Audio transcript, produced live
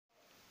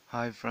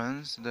Hi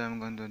friends, today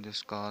I'm going to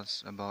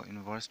discuss about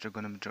inverse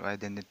trigonometric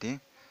identity.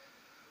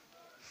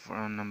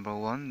 For number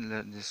 1,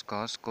 let's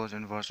discuss cos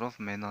inverse of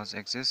minus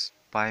x is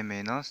pi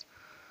minus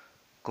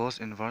cos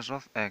inverse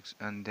of x,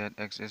 and that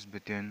x is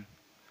between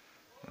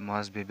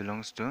must be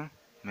belongs to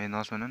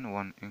minus 1 and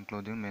 1,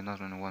 including minus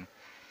 1 and 1.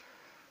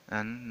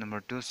 And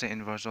number 2, say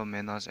inverse of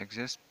minus x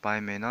is pi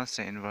minus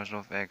say inverse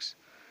of x,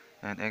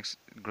 and x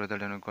greater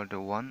than or equal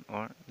to 1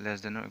 or less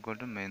than or equal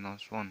to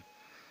minus 1.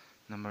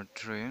 Number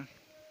 3,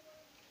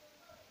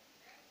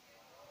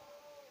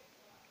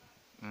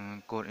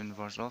 cos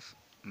inverse of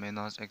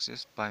minus x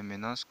is pi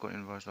minus cos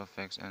inverse of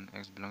x, and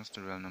x belongs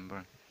to real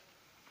number.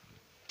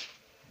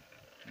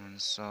 And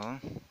so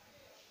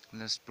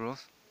let's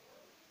prove.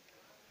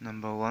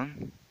 Number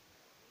 1,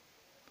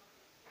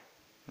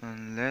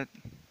 and let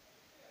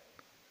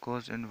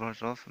cos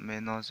inverse of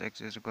minus x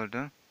is equal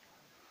to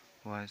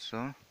y.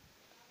 So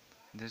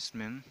this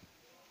means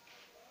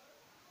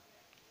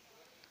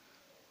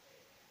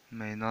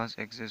minus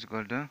x is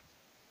equal to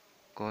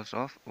cos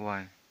of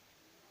y,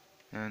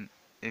 and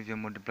if you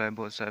multiply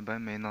both sides by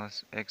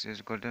minus, x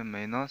is equal to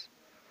minus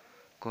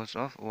cos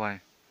of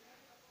y,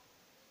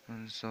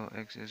 and so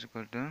x is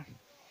equal to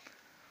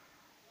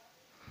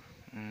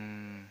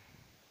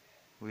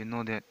we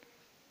know that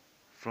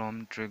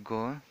from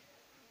trigo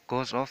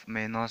cos of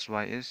minus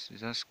y is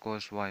just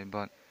cos y,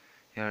 but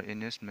here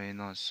it is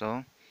minus.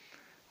 So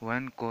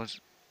when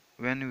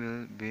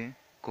will be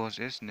cos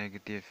is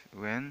negative,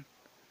 when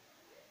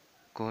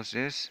cos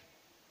is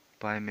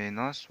pi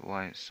minus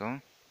y,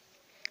 so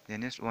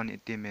then is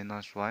 180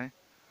 minus y,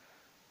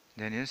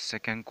 then is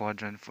second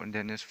quadrant,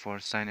 then is for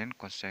sine and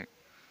cosec,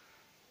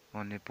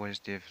 only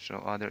positive, so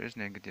other is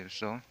negative,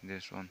 so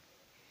this one.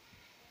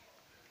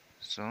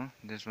 So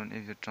this one,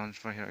 if you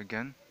transfer here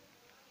again,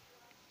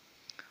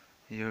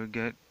 you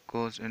get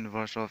cos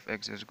inverse of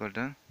x is equal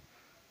to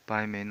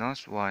pi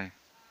minus y,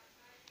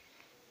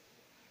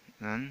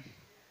 and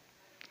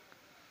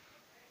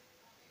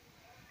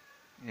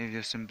if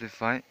you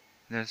simplify,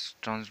 let's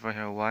transfer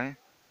here y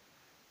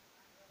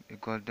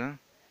equal to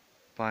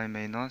pi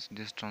minus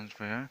this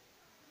transfer here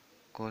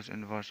cos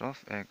inverse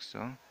of x,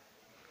 so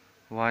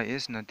y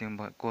is nothing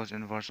but cos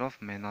inverse of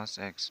minus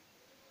x,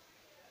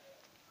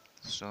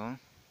 so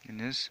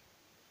it is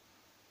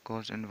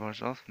cos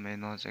inverse of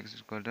minus x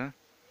is equal to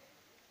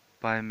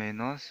pi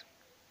minus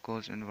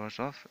cos inverse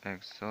of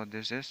x. So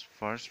this is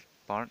first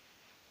part.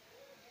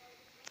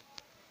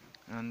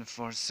 And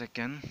for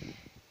second,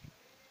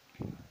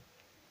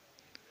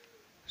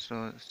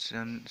 so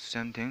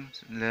same thing,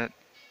 let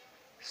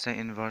say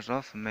inverse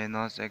of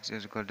minus x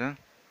is equal to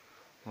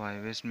y,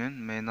 which means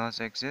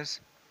minus x is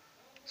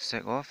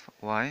sec of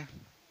y,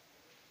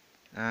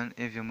 and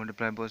if you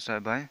multiply both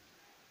sides by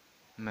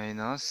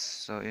minus,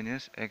 so it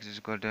is x is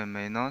equal to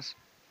minus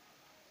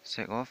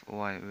sec of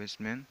y, which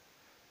means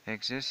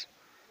x is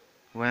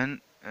when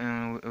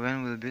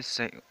will be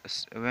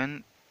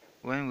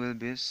when will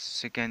be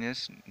secant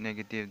is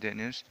negative, that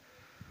is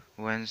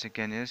when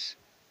secant is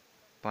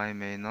pi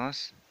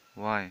minus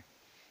y,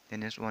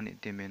 then is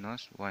 180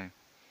 minus y,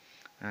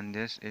 and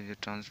this if you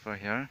transfer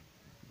here,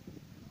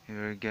 you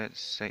will get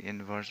sec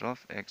inverse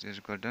of x is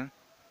equal to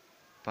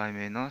pi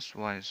minus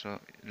y. So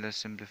let's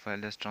simplify,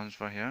 let's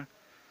transfer here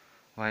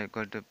y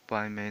equal to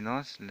pi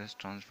minus, let's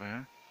transfer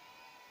here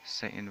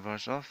sec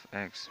inverse of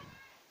x,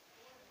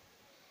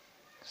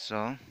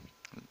 so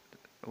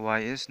y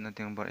is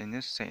nothing but in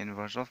this sec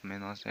inverse of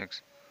minus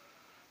x,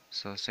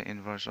 so sec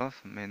inverse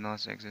of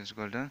minus x is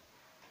equal to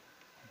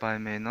pi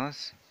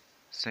minus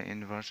sec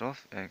inverse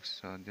of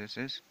x. So this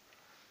is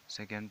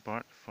second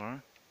part.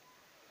 For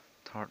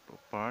third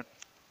part,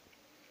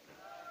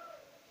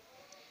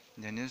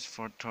 then is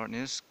for third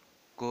is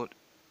cot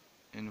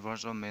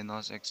inverse of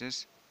minus x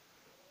is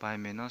pi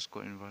minus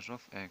cot inverse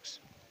of x.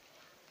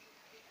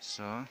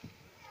 So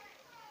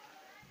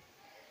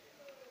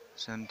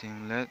same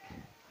thing, let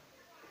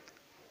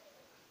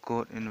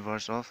cot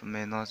inverse of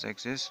minus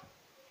x is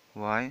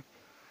y,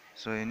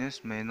 so in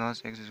this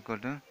minus x is equal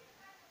to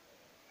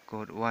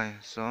cot y,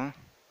 so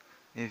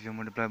if you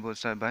multiply both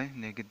sides by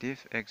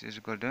negative, x is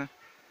equal to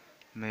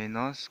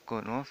minus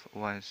cot of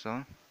y,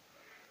 so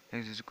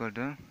x is equal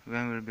to,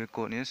 when will be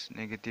cot is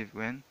negative,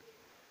 when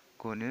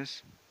cot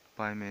is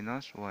pi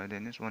minus y,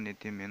 then is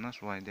 180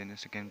 minus y, then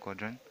is second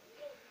quadrant,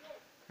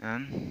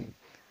 and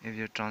if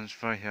you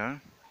transfer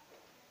here,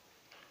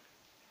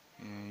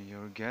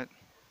 you'll get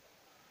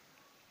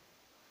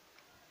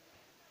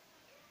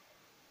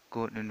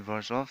cot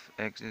inverse of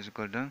x is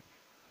equal to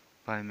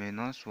pi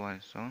minus y,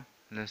 so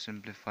let's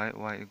simplify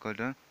y equal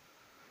to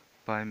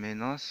pi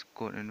minus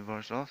cot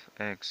inverse of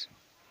x,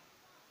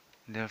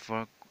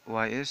 therefore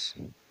y is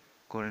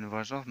cot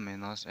inverse of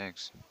minus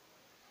x,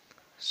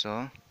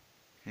 so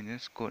it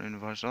is cot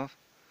inverse of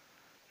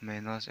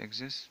minus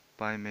x is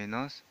pi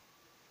minus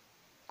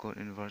cot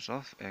inverse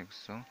of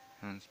x, so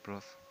hence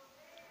proof.